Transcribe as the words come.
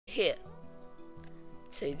here.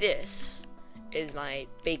 So this is my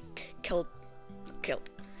big kelp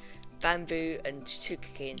bamboo and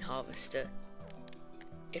sugarcane harvester.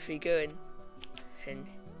 If we go in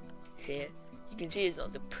here, you can see it's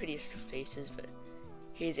not the prettiest of places, but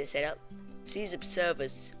here's it set up. So these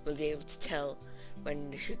observers will be able to tell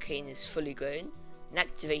when the sugarcane is fully grown and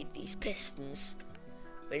activate these pistons,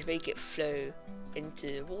 which make it flow into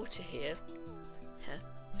the water here,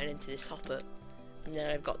 and into this hopper. And then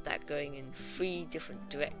I've got that going in 3 different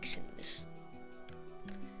directions.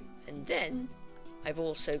 And then I've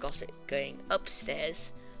also got it going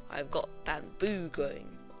upstairs. I've got bamboo growing.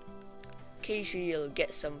 Occasionally you'll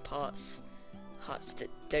get some parts that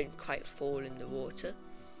don't quite fall in the water,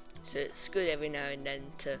 so it's good every now and then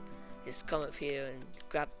to just come up here and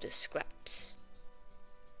grab the scraps,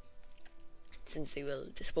 since they will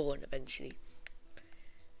despawn eventually.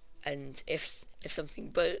 And if something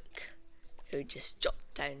broke, it would just drop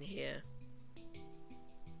down here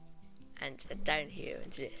and down here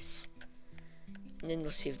into this. And then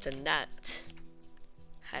once you've done that,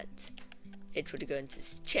 it would go into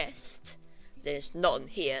this chest. Then it's not in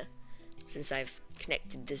here, since I've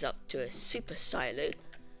connected this up to a super silo,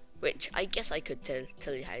 which I guess I could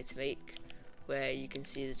tell you how to make, where you can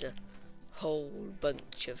see there's a whole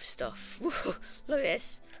bunch of stuff. Look at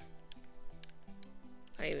this.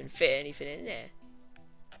 I don't even fit anything in there.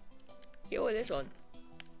 You want this one?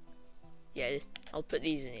 Yeah, I'll put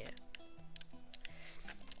these in here.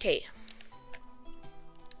 Okay.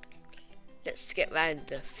 Let's get round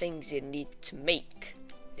the things you need to make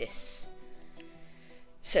this.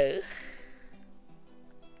 So,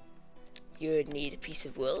 you would need a piece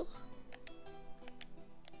of wool,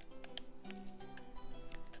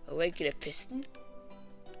 a regular piston,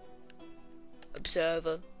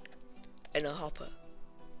 observer, and a hopper.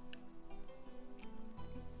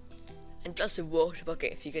 And plus a water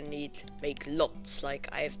bucket if you're going to make lots like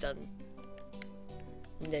I've done.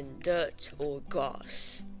 And then dirt or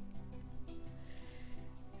grass.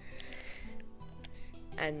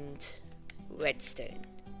 And redstone.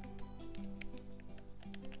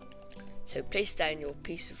 So place down your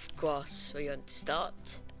piece of grass where you want to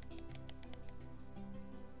start.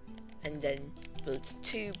 And then build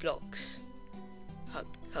 2 blocks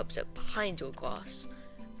hubs up behind your grass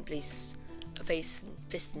and place a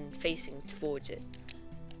piston facing towards it.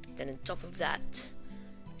 Then on top of that,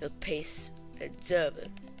 you'll place an observer.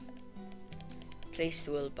 Place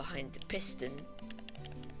the wool behind the piston,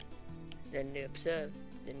 then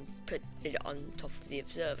put it on top of the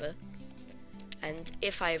observer. And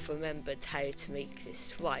if I've remembered how to make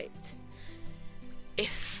this right,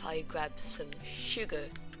 if I grab some sugar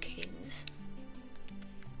canes,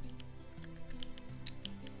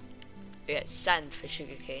 yeah, sand for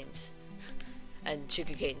sugar canes, and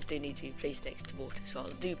sugar canes do need to be placed next to water, so I'll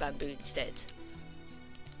do bamboo instead.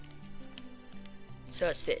 So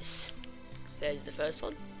that's this. So there's the first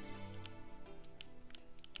one.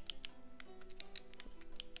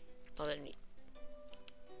 Not only.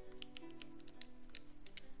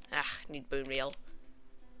 Need bone meal.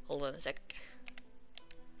 Hold on a sec.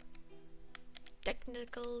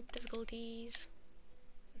 Technical difficulties.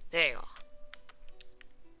 There you are.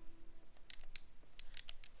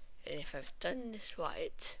 And if I've done this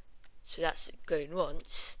right, so that's going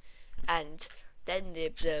once, and then the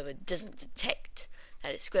observer doesn't detect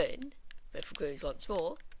that it's grown, but if it grows once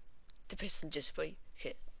more, the piston just breaks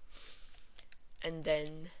it. And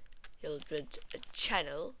then you'll build a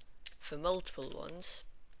channel for multiple ones.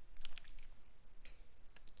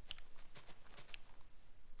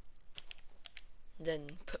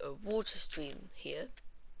 Then put a water stream here,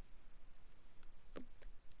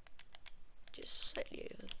 just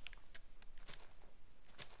slightly over,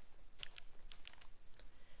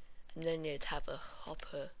 and then you'd have a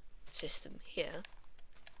hopper system here,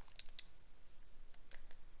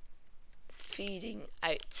 feeding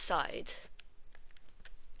outside,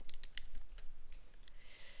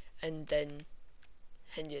 and then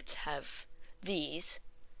you'd have these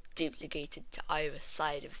duplicated to either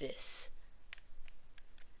side of this.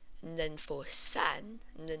 And then for sand,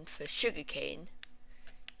 and then for sugarcane,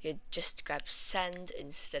 you'd just grab sand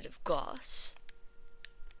instead of grass,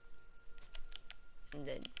 and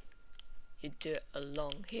then you'd do it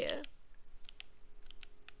along here.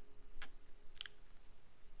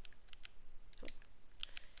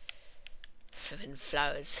 Flipping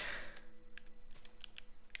flowers.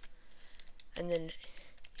 And then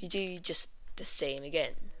you do just the same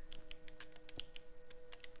again.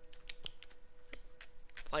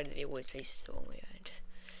 Why do they always place it the wrong way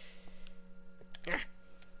around?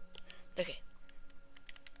 Okay.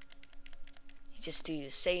 You just do the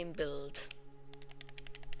same build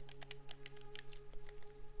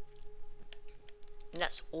And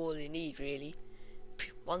that's all you need really.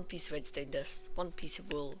 One piece of redstone dust, one piece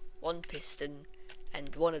of wool, one piston,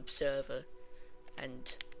 and one observer,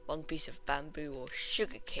 and one piece of bamboo or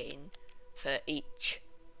sugarcane for each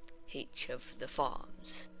of the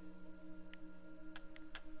farms.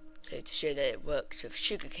 So to show that it works with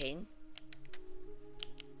sugarcane,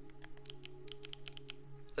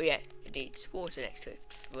 oh yeah, it needs water next to it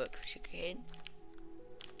to work with sugarcane.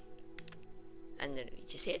 And then we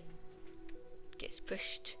just hit, gets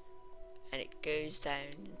pushed, and it goes down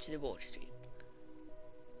into the water stream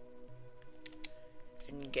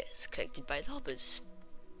and gets collected by the hoppers.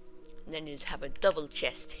 And then you'd have a double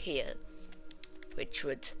chest here, which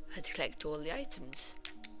would have to collect all the items.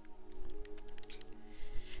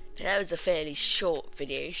 Now that was a fairly short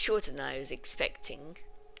video, shorter than I was expecting.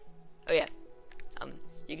 Oh yeah,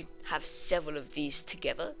 you can have several of these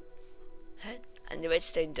together, and the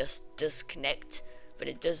redstone does connect, but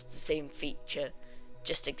it does the same feature,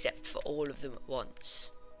 just except for all of them at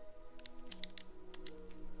once.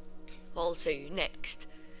 Also, next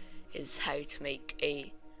is how to make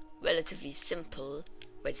a relatively simple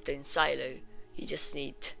redstone silo. You just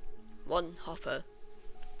need one hopper,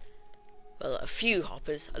 well, a few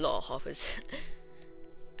hoppers, a lot of hoppers,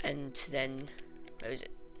 and then, where is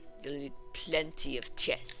it? You'll need plenty of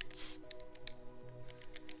chests.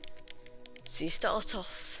 So you start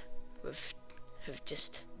off with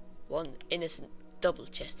just one innocent double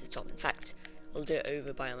chest at the top. In fact, I'll do it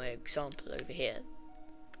over by my example over here.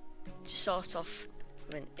 Just start off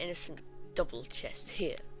with an innocent double chest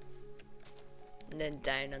here, and then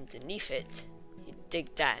down underneath it, you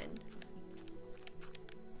dig down.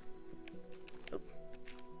 Oh,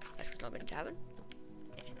 that's what's not meant to happen.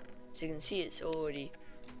 Yeah. So you can see it's already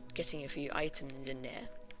getting a few items in there.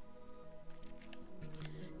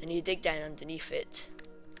 Then you dig down underneath it,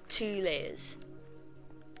 2 layers.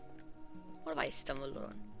 What have I stumbled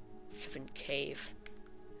on? Flippin' cave.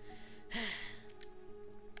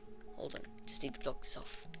 Hold on, just need to block this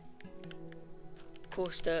off.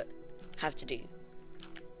 Coarse dirt, have to do.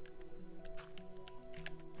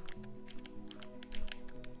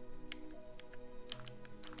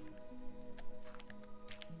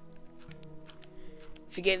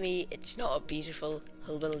 Forgive me, it's not a beautiful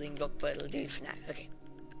whole building block, but it'll do for now. Okay.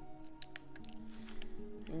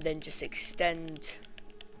 And then just extend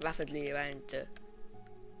rapidly around the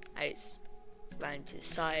around to the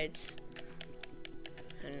sides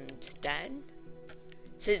and down.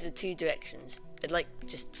 So there's the 2 directions. It like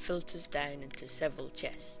just filters down into several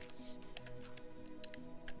chests.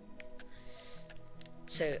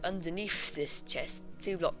 So underneath this chest,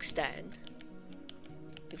 2 blocks down,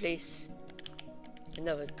 you place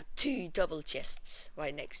another 2 double chests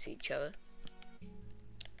right next to each other.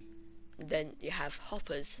 And then you have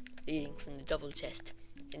hoppers leading from the double chest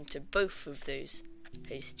into both of those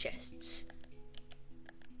chests.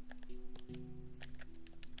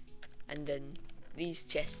 And then these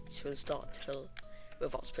chests will start to fill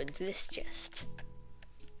with what's put into this chest.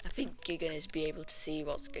 I think you're going to be able to see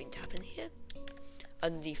what's going to happen here.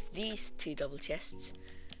 Underneath these 2 double chests,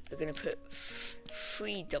 we're going to put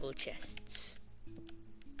 3 double chests.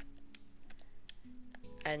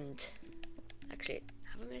 And actually,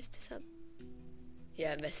 have I messed this up?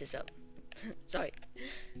 Yeah, I messed this up. Sorry.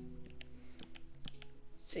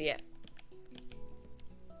 So yeah.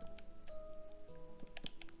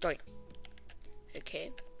 Sorry.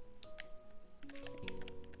 Okay.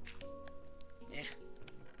 Yeah.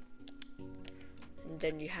 And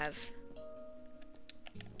then you have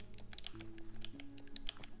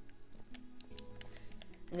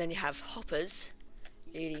hoppers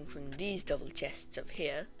leading from these double chests up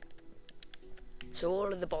here. So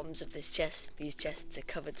all of the bottoms of these chests are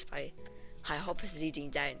covered by high hoppers leading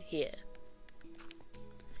down here.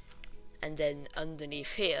 And then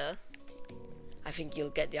underneath here, I think you'll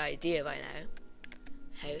get the idea by now,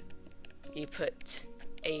 how you put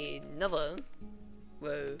another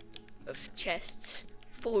row of chests,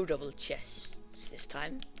 4 double chests this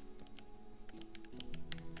time.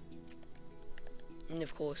 And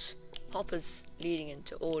of course, hoppers leading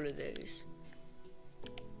into all of those.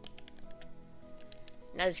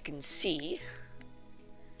 And as you can see,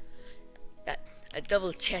 that a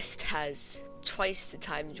double chest has twice the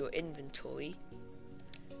times your inventory.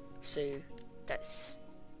 So that's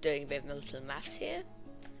doing a bit of mental maths here.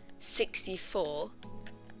 64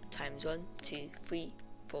 times 1, 2, 3,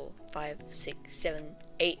 4, 5, 6, 7,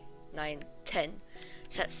 8, 9, 10.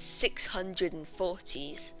 So that's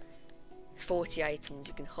 640s. 40 items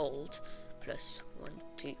you can hold, plus 1,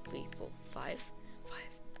 2, 3, 4, 5, 5,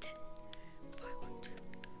 10, 5, 1, 2,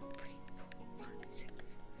 3, 4, 5, 6,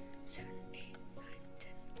 7, 8, 9, 10,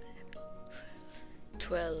 11, 12,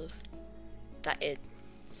 12, that is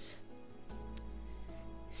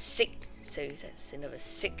 6, so that's another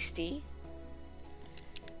 60.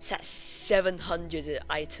 So that's 700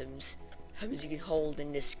 items you can hold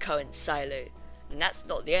in this current silo. And that's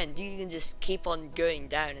not the end, you can just keep on going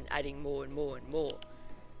down and adding more and more and more.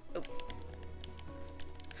 Oh.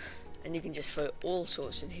 And you can just throw all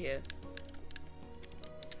sorts in here.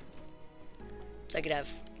 So I could have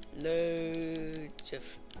loads of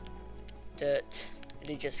dirt, and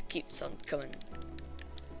it just keeps on coming.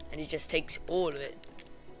 And it just takes all of it.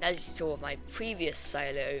 As you saw with my previous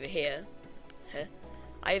silo over here,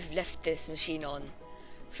 I've left this machine on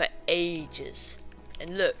for ages.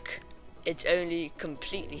 And look, it's only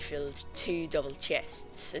completely filled 2 double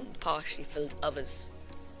chests and partially filled others.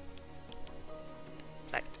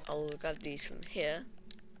 In fact, I'll grab these from here.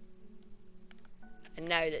 And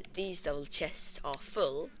now that these double chests are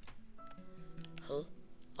full,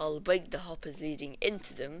 I'll break the hoppers leading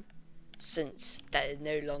into them, since there is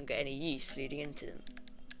no longer any use leading into them.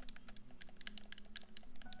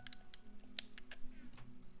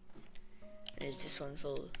 And is this one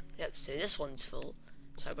full? Yep, so this one's full.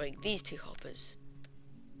 So I break these 2 hoppers.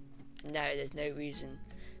 Now there's no reason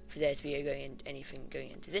for there to be anything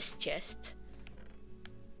going into this chest.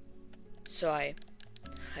 So I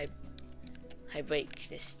break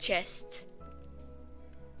this chest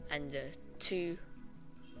and the 2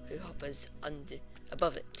 hoppers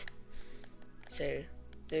above it. So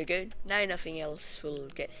there we go. Now nothing else will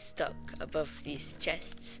get stuck above these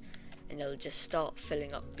chests, and they'll just start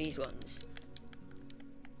filling up these ones.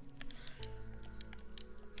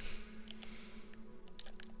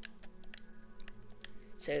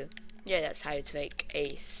 So yeah, that's how to make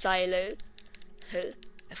a silo,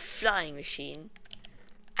 a flying machine,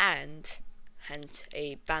 and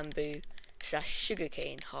a bamboo /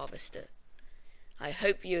 sugarcane harvester. I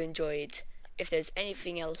hope you enjoyed. If there's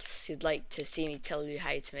anything else you'd like to see me tell you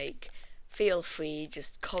how to make, feel free,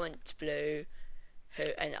 just comment below,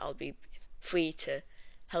 and I'll be free to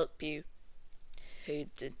help you to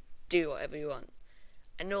do whatever you want.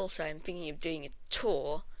 And also I'm thinking of doing a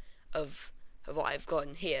tour of what I've got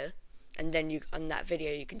in here, and then on that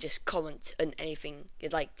video you can just comment on anything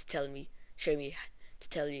you'd like to tell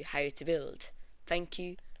you how to build. Thank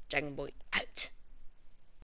you, Dragon Boy out.